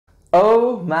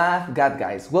Oh, Math Gad,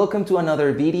 guys. Welcome to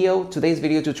another video. Today's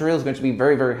video tutorial is going to be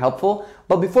very helpful.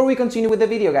 But before we continue with the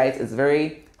video, guys, it's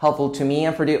very helpful to me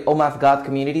and for the Oh Math Gad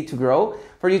community to grow,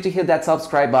 for you to hit that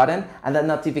subscribe button and that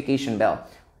notification bell.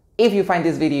 If you find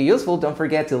this video useful, don't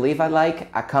forget to leave a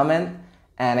like, a comment,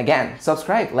 and again,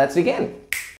 subscribe. Let's begin.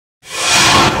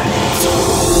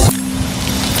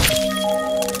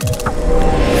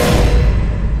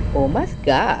 Oh Math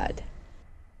Gad.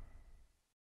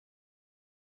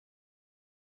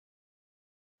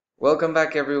 Welcome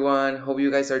back, everyone. Hope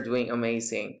you guys are doing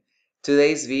amazing.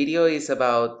 Today's video is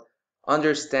about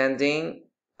understanding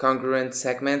congruent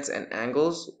segments and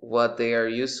angles, what they are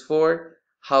used for,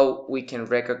 how we can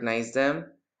recognize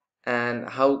them, and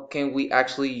how can we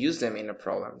actually use them in a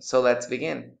problem. So let's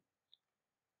begin.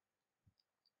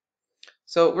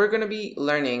 So we're going to be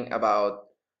learning about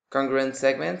congruent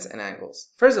segments and angles.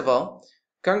 First of all,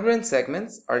 congruent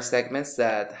segments are segments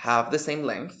that have the same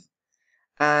length,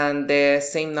 and the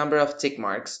same number of tick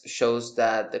marks shows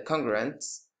that the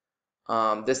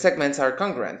segments are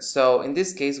congruent. So in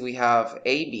this case, we have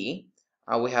AB,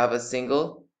 we have a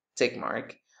single tick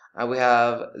mark, and we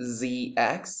have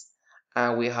ZX,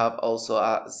 and we have also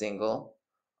a single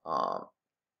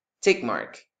tick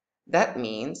mark. That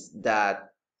means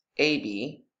that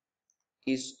AB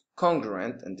is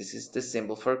congruent, and this is the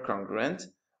symbol for congruent,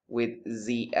 with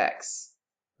ZX.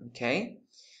 Okay?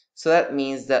 So that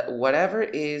means that whatever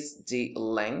is the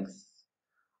length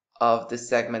of the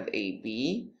segment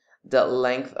AB, the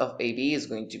length of AB is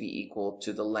going to be equal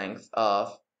to the length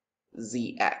of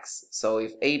ZX. So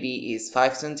if AB is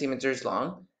 5 centimeters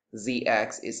long,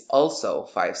 ZX is also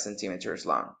 5 centimeters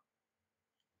long.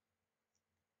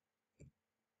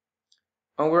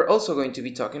 And we're also going to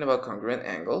be talking about congruent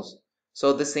angles.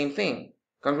 So the same thing.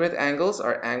 Congruent angles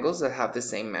are angles that have the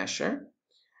same measure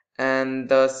and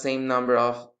the same number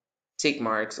of tick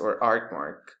marks or arc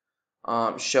mark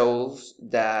shows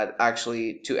that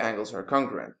actually two angles are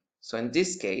congruent. So in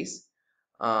this case,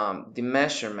 the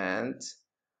measurement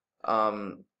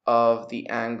of the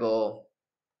angle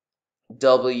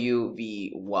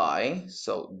WVY,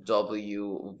 so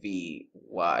WVY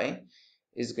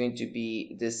is going to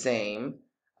be the same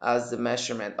as the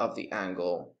measurement of the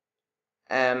angle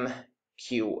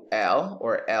MQL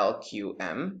or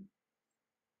LQM.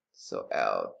 So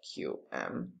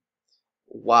LQM.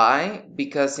 Why?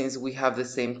 Because since we have the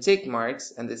same tick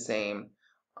marks and the same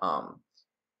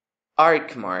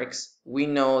arc marks, we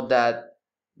know that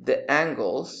the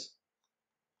angles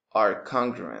are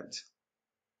congruent.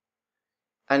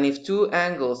 And if two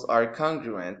angles are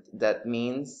congruent, that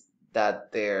means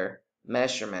that their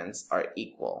measurements are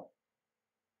equal.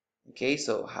 Okay,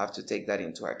 so have to take that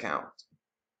into account.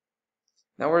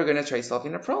 Now we're going to try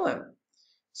solving a problem.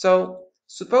 So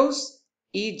suppose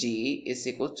EG is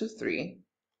equal to 3,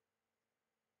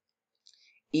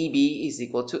 EB is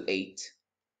equal to 8,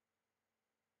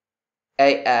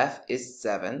 AF is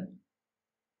 7.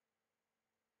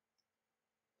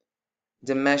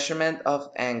 The measurement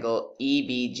of angle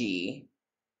EBG,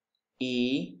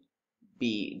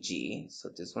 so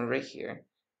this one right here,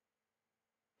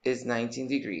 is 19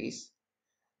 degrees.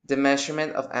 The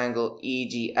measurement of angle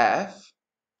EGF,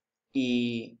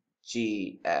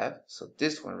 so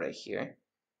this one right here,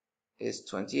 is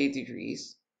 28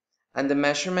 degrees. And the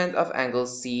measurement of angle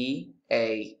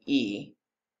CAE,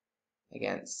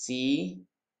 again, CAE,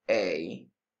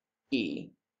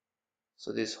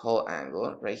 so this whole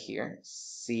angle right here,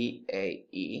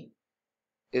 CAE,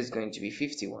 is going to be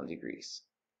 51 degrees.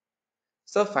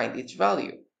 So find each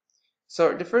value.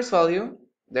 So the first value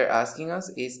they're asking us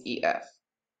is EF.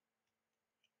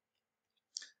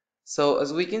 So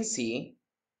as we can see,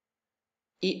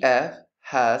 EF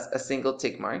has a single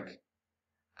tick mark,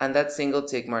 and that single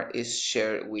tick mark is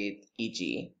shared with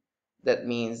EG. That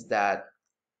means that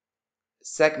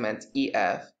segment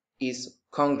EF is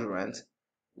congruent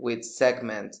with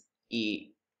segment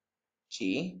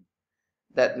EG.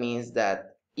 That means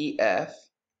that EF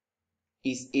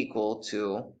is equal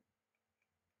to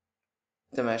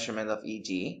the measurement of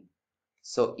EG.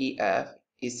 So EF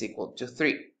is equal to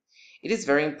 3. It is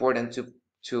very important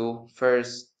to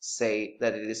first say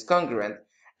that it is congruent,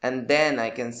 and then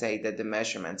I can say that the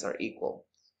measurements are equal.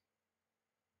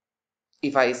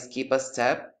 If I skip a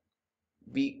step,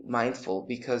 be mindful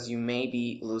because you may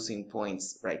be losing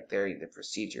points right there in the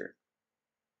procedure.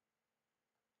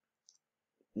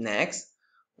 Next,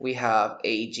 we have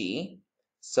AG.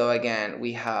 So again,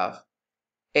 we have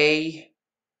AG.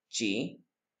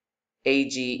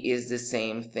 AG is the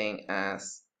same thing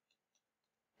as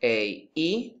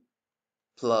AE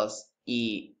plus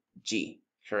EG,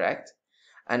 correct?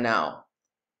 And now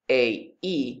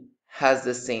AE has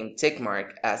the same tick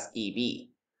mark as EB.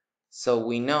 So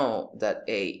we know that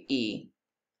AE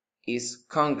is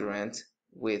congruent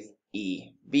with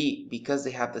EB because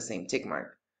they have the same tick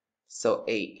mark. So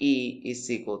AE is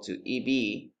equal to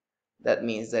EB. That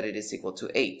means that it is equal to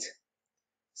 8.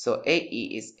 So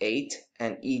AE is 8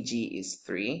 and EG is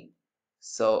 3.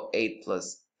 So 8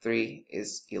 plus 3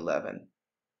 is 11.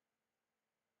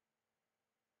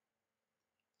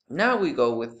 Now we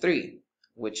go with 3,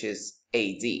 which is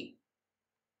AD.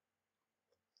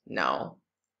 Now,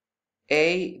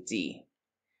 AD.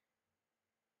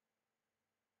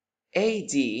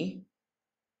 AD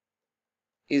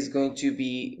is going to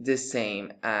be the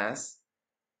same as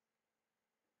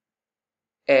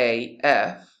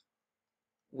AF,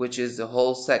 which is the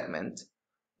whole segment,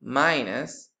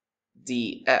 minus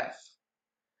DF.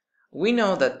 We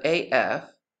know that AF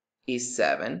is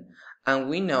 7, and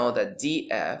we know that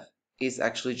DF is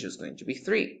actually just going to be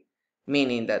 3,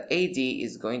 meaning that AD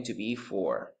is going to be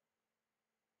 4.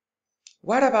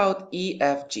 What about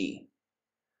EFG?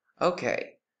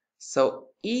 Okay, so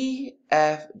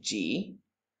EFG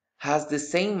has the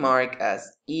same mark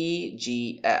as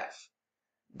EGF.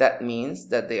 That means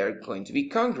that they are going to be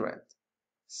congruent.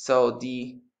 So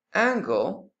the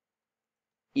angle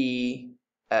EFG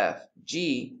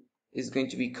is going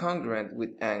to be congruent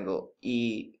with angle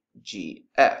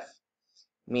EGF,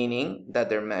 meaning that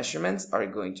their measurements are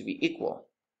going to be equal.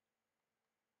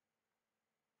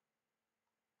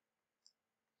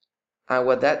 And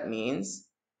what that means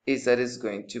is that it's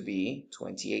going to be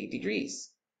 28 degrees.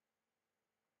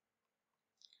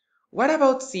 What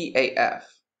about CAF?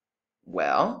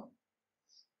 Well,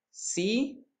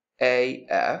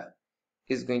 CAF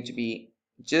is going to be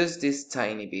just this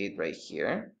tiny bit right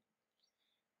here.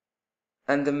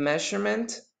 And the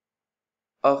measurement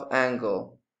of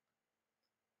angle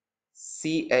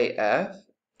CAF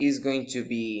is going to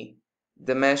be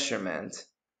the measurement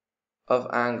of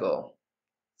angle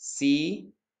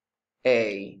CAE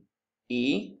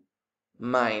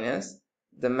minus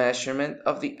the measurement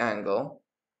of the angle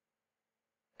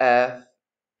FAE.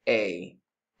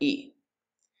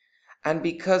 And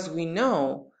because we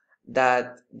know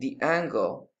that the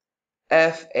angle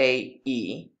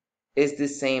FAE is the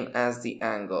same as the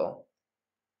angle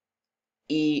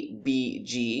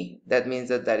EBG, that means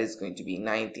that that is going to be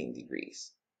 19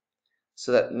 degrees.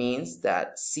 So that means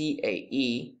that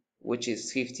CAE, which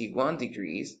is 51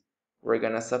 degrees, we're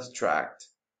going to subtract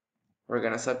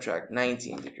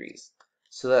 19 degrees.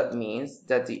 So that means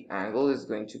that the angle is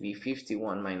going to be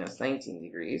 51 minus 19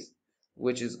 degrees,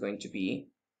 which is going to be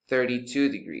 32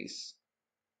 degrees.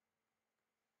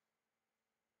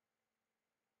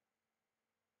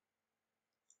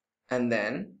 And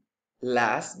then,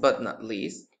 last but not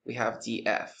least, we have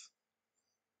DF.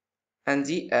 And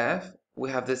DF, we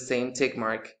have the same tick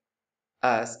mark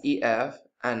as EF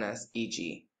and as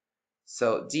EG.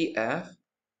 So DF,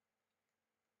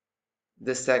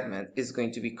 the segment is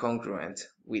going to be congruent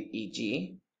with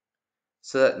EG.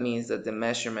 So that means that the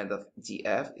measurement of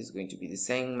DF is going to be the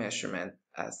same measurement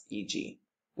as EG,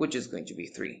 which is going to be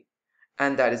 3.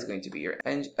 And that is going to be your,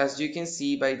 and as you can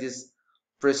see by this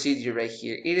procedure right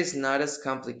here, it is not as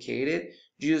complicated.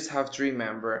 You just have to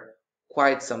remember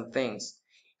quite some things.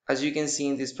 As you can see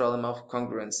in this problem of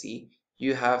congruency,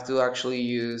 you have to actually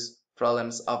use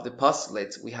problems of the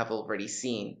postulates we have already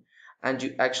seen. And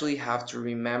you actually have to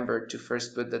remember to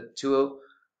first put the two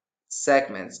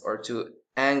segments or two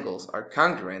angles are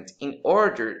congruent in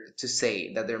order to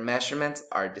say that their measurements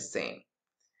are the same.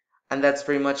 And that's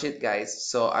pretty much it, guys.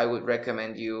 So I would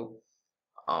recommend you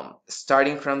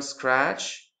starting from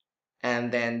scratch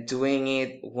and then doing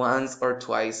it once or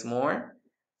twice more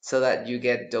so that you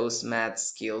get those math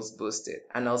skills boosted.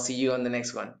 And I'll see you on the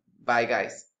next one. Bye,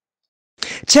 guys.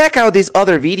 Check out these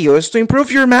other videos to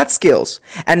improve your math skills,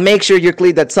 and make sure you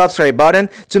click that subscribe button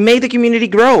to make the community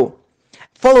grow.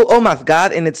 Follow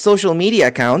ohmathgad in its social media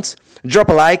accounts, drop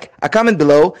a like, a comment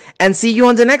below, and see you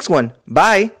on the next one.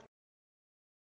 Bye!